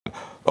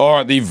All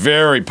right, the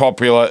very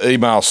popular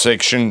email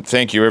section.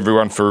 Thank you,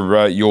 everyone,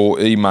 for your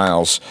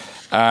emails.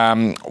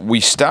 We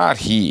start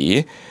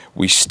here.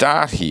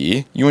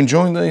 You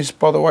enjoying these,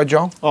 by the way,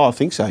 Joel? Oh, I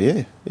think so,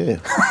 yeah.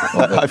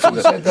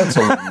 That's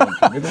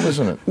a middle,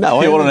 isn't it?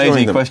 No, You want an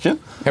easy question?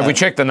 Have we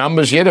checked the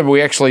numbers yet? Have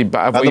we actually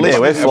have we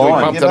we're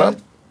flying. bumped it up?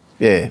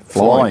 Yeah,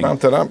 Flying.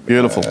 Bumped it up.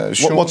 Beautiful.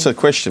 Sean? What's the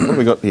question? What have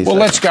we got here? Well,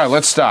 let's go.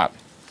 Let's start.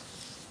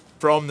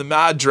 From the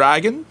Mad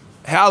Dragon,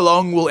 how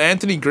long will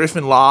Anthony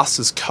Griffin last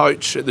as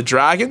coach at the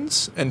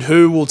Dragons, and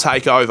who will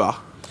take over?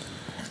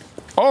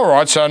 All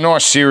right, so a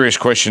nice serious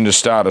question to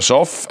start us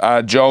off.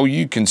 Joel,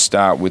 you can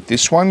start with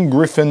this one.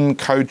 Griffin,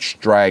 coach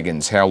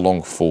Dragons, how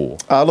long for?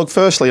 Look,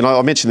 firstly, and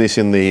I mentioned this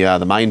in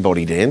the main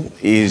body, Dan,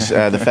 is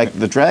the fact that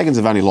the Dragons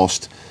have only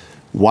lost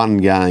two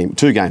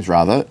games,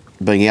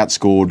 being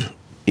outscored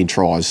in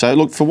tries. So,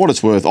 look, for what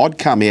it's worth, I'd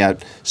come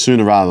out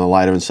sooner rather than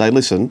later and say,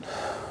 listen,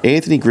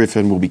 Anthony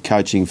Griffin will be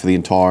coaching for the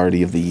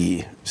entirety of the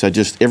year. So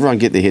just everyone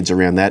get their heads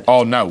around that.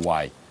 Oh, no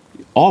way.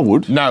 I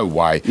would. No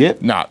way.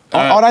 Yep. No.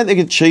 I don't think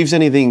it achieves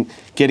anything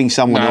getting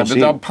someone else but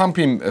in. they'll pump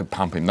him.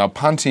 They'll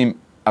punt him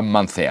a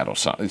month out or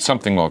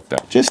something like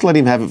that. Just let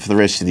him have it for the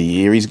rest of the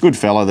year. He's a good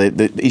fella.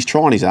 He's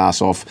trying his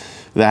ass off.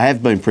 They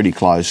have been pretty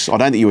close. I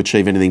don't think you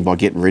achieve anything by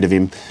getting rid of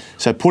him.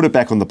 So put it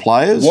back on the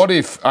players.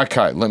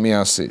 Okay, let me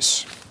ask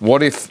this.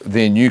 What if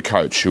their new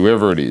coach,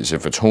 whoever it is,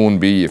 if it's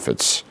Hornby, if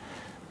it's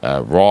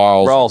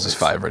Riles... Riles is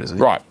favourite, isn't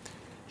he? Right.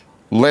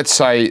 Let's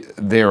say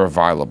they're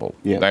available.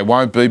 Yep. They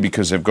won't be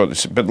because they've got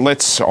this. But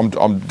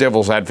I'm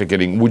devil's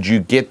advocating. Would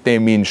you get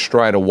them in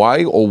straight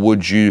away, or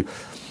would you,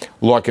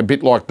 a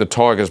bit like the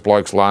Tigers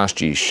blokes last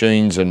year,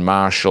 Sheens and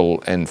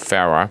Marshall and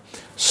Farah,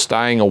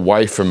 staying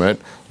away from it,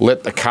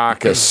 let the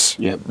carcass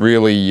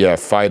really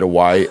fade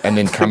away, and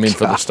then come in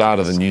for the start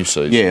of the new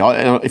season?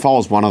 Yeah, if I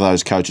was one of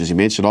those coaches you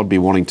mentioned, I'd be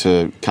wanting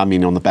to come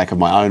in on the back of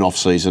my own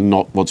off-season,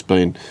 not what's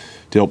been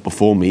dealt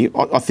before me.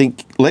 I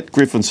think let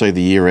Griffin see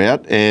the year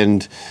out,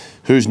 and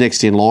who's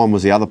next in line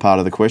was the other part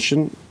of the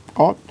question.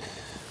 I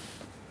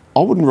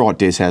wouldn't write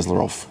Des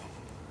Hasler off.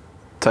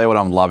 Tell you what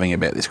I'm loving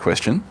about this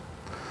question.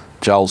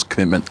 Joel's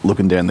commitment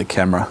looking down the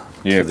camera.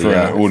 Yeah, for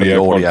the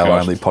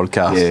audio-only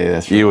podcast. Yeah,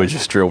 that's right. You were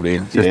just drilled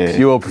in. Just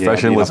pure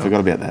professionalism. I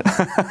forgot about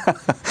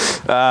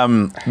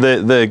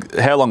that.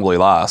 How long will he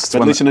last?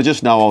 But listen, I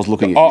just know I was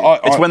looking at...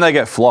 It's when they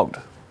get flogged.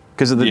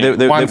 Because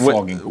one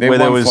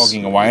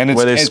flogging away, and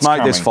where there's smoke,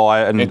 coming. there's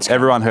fire, and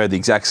everyone heard the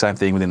exact same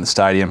thing within the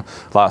stadium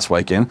last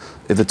weekend.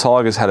 If the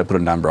Tigers had to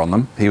put a number on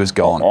them, he was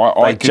gone.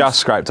 They just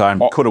scraped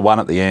home, could have won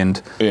at the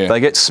end. Yeah. They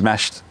get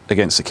smashed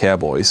against the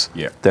Cowboys,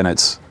 then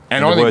it's,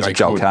 and in the words of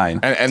Joel Kane,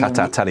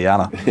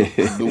 Tatiana.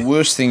 The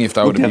worst thing if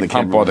they were to be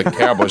pumped by the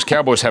Cowboys.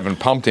 Cowboys haven't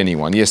pumped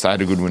anyone. Yes, they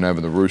had a good win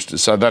over the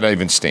Roosters, so that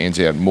even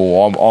stands out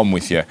more. I'm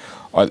with you.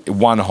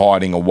 One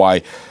hiding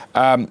away.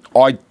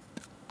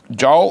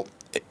 Joel,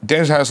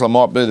 Des Hasler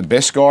might be the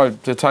best guy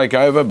to take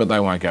over, but they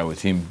won't go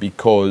with him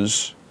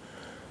because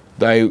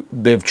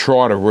they've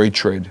tried a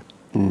retread.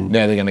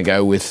 Now they're going to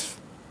go with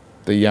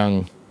the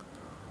young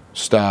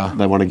star.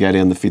 They want to go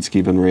down the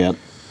Fitzgibbon route,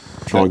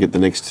 try and get the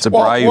next... It's a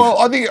brave... Well,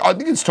 I think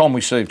it's time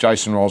we see if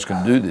Jason Riles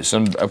can do this,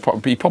 and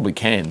he probably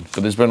can,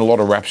 but there's been a lot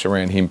of raps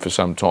around him for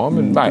some time.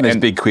 And there's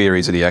big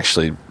queries that he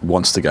actually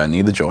wants to go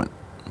near the joint.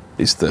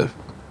 Is the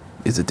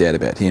doubt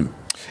about him.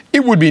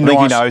 It would be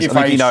nice if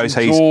he knows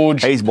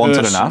he's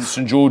wanted enough.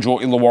 St George or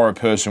Illawarra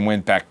person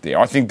went back there.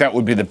 I think that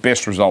would be the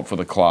best result for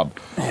the club.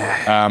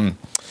 Yeah.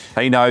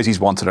 He knows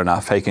he's wanted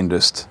enough. He can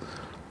just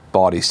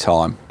bide his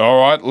time. All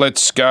right,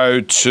 let's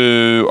go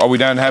to... we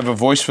don't have a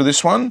voice for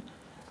this one?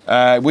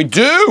 We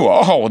do.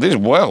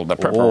 The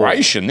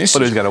preparation. This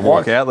but who's going to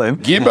walk out then?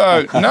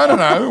 Gibbo.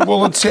 No. Well,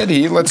 let's head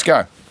here. Let's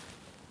go.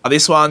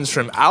 This one's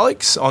from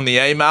Alex on the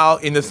email.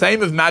 In the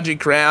theme of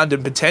Magic Round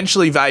and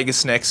potentially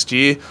Vegas next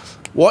year,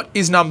 what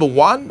is number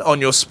one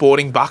on your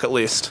sporting bucket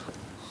list?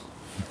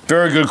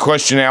 Very good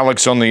question,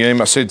 Alex, on the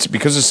email.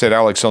 Because it said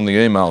Alex on the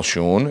email,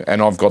 Sean,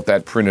 and I've got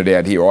that printed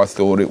out here, I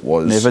thought it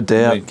was... Never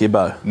doubt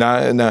Gibbo. No,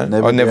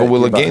 I never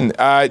will Gibbo.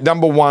 Again.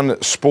 Number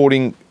one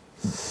sporting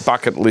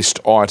bucket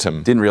list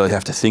item. Didn't really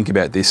have to think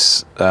about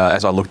this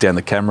as I looked down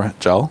the camera,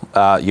 Joel.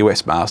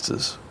 US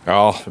Masters.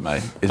 For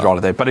me, is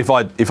right there. But if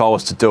I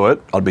was to do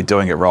it, I'd be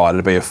doing it right.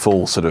 It'd be a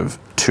full sort of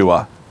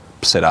tour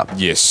setup.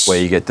 Yes. Where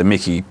you get the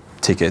Mickey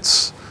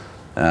tickets.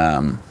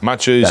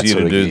 Much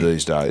easier to do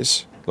these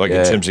days.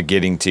 In terms of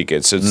getting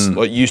tickets, it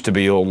used to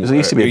be all. It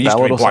used to be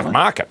black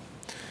market.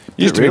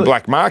 It used to be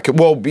black market.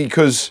 Well,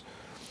 because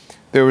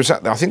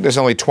I think there's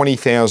only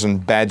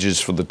 20,000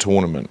 badges for the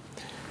tournament,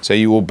 so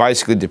you were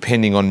basically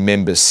depending on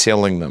members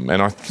selling them,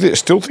 and I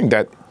still think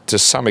that to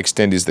some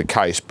extent is the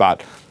case,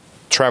 but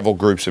travel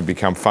groups have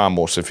become far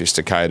more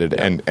sophisticated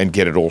and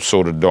get it all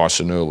sorted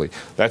nice and early.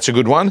 That's a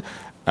good one.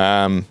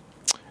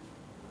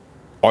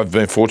 I've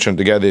been fortunate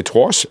to go there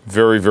twice.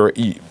 Very,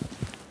 very...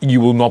 You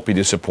will not be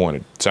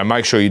disappointed. So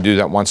make sure you do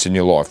that once in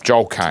your life.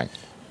 Joel Kane.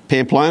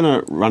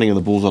 Pamplona running of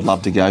the Bulls I'd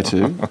love to go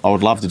to. I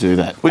would love to do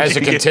that. As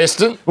a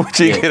contestant? Would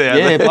you get out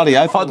there? Bloody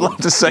oath. I'd love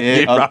to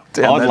see you run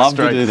down I'd that love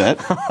street. to do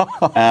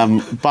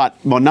that.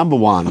 But my number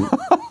one,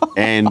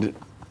 and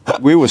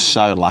We were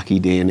so lucky,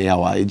 Dan,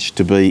 our age,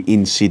 to be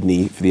in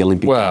Sydney for the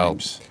Olympic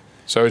Games.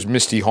 So is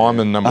Misty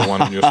Hyman number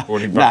one on your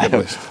sporting bucket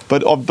list?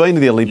 But I've been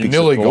to the Olympics, You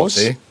nearly of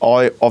course. got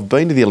there. I've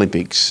been to the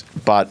Olympics,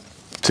 but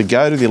to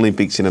go to the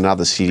Olympics in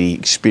another city,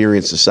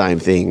 experience the same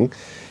thing,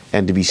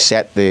 and to be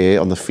sat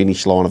there on the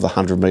finish line of the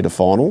 100-metre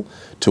final,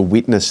 to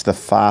witness the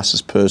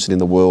fastest person in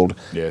the world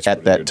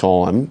at that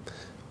time,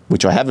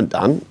 which I haven't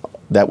done,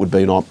 that would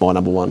be my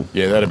number one.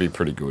 Yeah, that'd be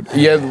pretty good.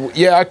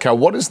 Yeah, okay.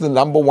 What is the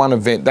number one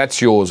event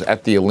that's yours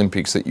at the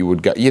Olympics that you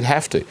would go? You'd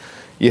have to.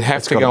 You'd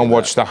have to go and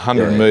watch the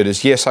 100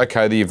 metres. Yes,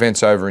 okay, the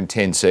event's over in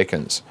 10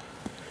 seconds.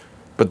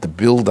 But the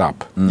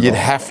build-up, you'd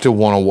have to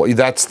want to watch.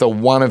 That's the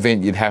one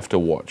event you'd have to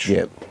watch.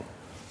 Yeah.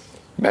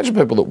 Imagine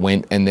people that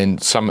went and then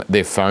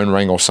their phone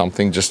rang or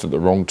something just at the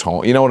wrong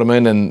time. You know what I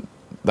mean? And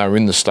they were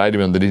in the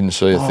stadium and they didn't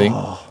see a thing.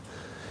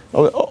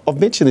 I've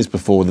mentioned this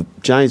before,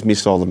 that James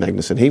Missile of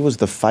Magnuson, he was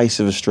the face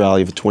of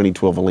Australia for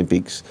 2012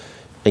 Olympics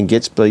and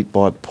gets beat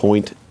by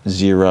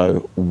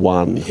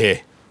 0.01. Yeah.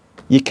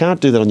 You can't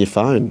do that on your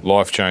phone.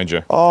 Life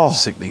changer. Oh,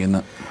 Sickening, isn't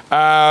it?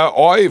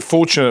 I've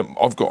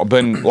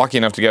been lucky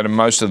enough to go to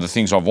most of the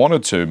things I've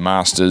wanted to,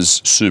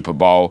 Masters, Super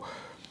Bowl.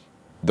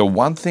 The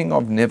one thing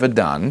I've never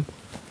done,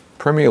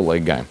 Premier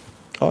League game.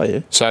 Oh,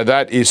 yeah. So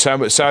that is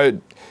so,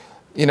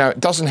 you know, it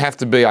doesn't have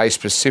to be a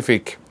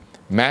specific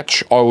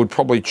match. I would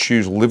probably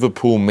choose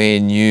Liverpool,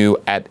 Man U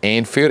at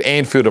Anfield.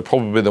 Anfield would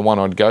probably be the one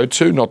I'd go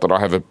to. Not that I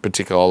have a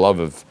particular love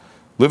of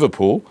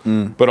Liverpool,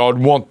 but I'd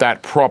want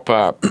that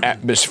proper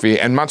atmosphere.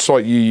 And much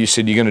like you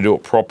said you're going to do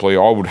it properly,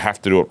 I would have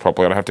to do it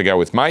properly. I'd have to go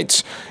with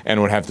mates, and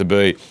it would have to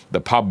be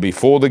the pub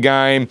before the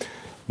game,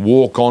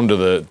 walk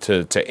onto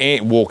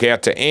walk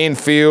out to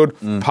Anfield,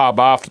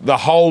 pub after, the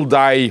whole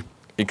day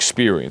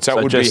experience. That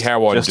would be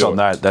how I'd do it. Just on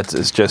that,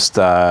 it's just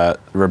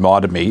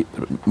reminded me,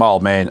 my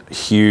old man,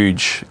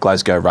 huge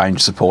Glasgow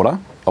Rangers supporter,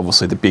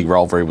 obviously the big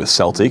rivalry with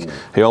Celtic.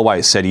 He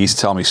always said, he used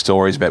to tell me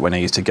stories about when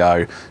he used to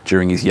go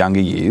during his younger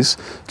years,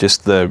 he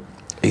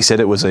said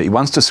he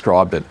once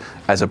described it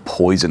as a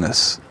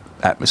poisonous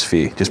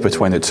atmosphere just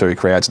between the two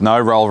crowds. No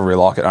rivalry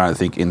like it, I don't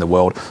think, in the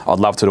world. I'd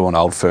love to do an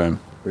Old Firm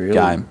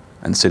game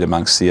and sit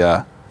amongst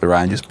the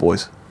Rangers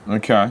boys.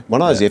 Okay.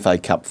 One of those FA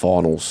Cup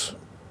finals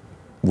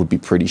would be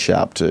pretty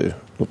sharp too.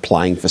 We're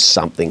playing for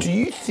something. Do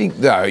you think,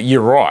 though,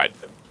 you're right.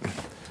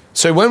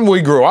 So when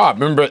we grew up,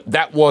 remember,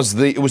 it was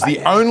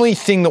the only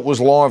thing that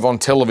was live on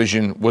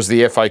television was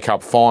the FA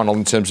Cup final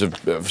in terms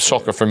of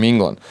soccer from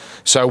England.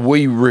 So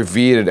we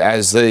revered it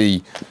as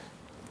the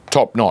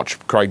top notch.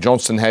 Craig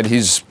Johnston had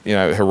his,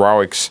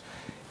 heroics.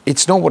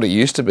 It's not what it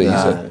used to be,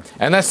 is it?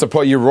 And that's the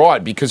point. You're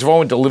right, because if I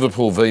went to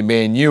Liverpool v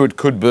Man U, it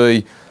could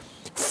be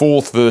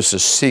 4th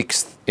versus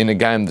 6th in a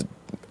game that,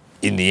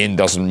 in the end,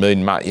 doesn't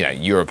mean much.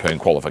 European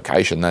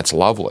qualification, that's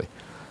lovely.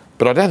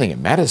 But I don't think it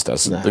matters,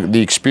 does it? No.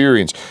 The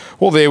experience.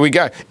 Well, there we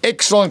go.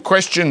 Excellent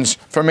questions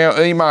from our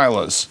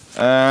emailers.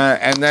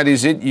 And that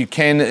is it. You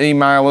can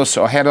email us.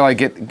 Or how do I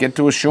get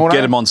to us, Sean?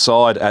 Get them on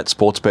side at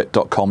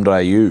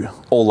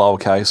sportsbet.com.au. All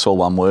lowercase, all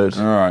one word.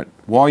 All right.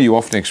 Why are you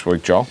off next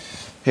week, Joel?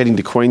 Heading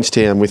to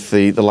Queenstown with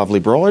the lovely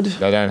bride.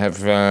 They don't have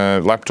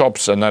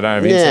laptops and they don't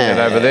have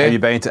internet over there. Have you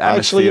been to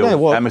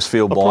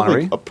Amersfield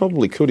Winery? I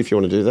probably could if you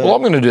want to do that. Well,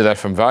 I'm going to do that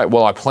from Vegas.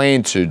 Well, I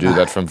plan to do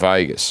that from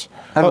Vegas.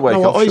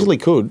 I easily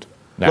could.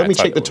 Let me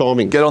check the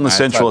timing. Get on the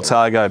Central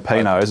Otago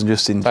Pinots and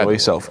just enjoy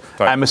yourself.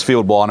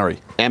 Amersfield Winery.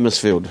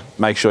 Amersfield.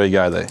 Make sure you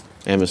go there.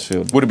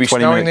 Amersfield. Would it be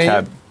snowing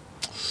there? Cab.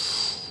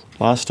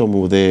 Last time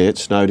we were there, it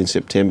snowed in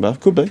September.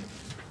 Could be.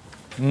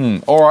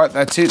 All right,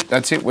 that's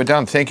it. We're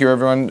done. Thank you,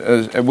 everyone.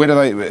 Where do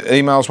they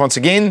email us once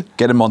again?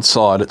 Get them on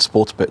side at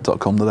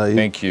sportsbet.com.au.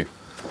 Thank you.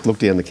 Look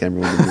down the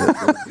camera.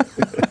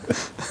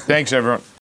 Thanks, everyone.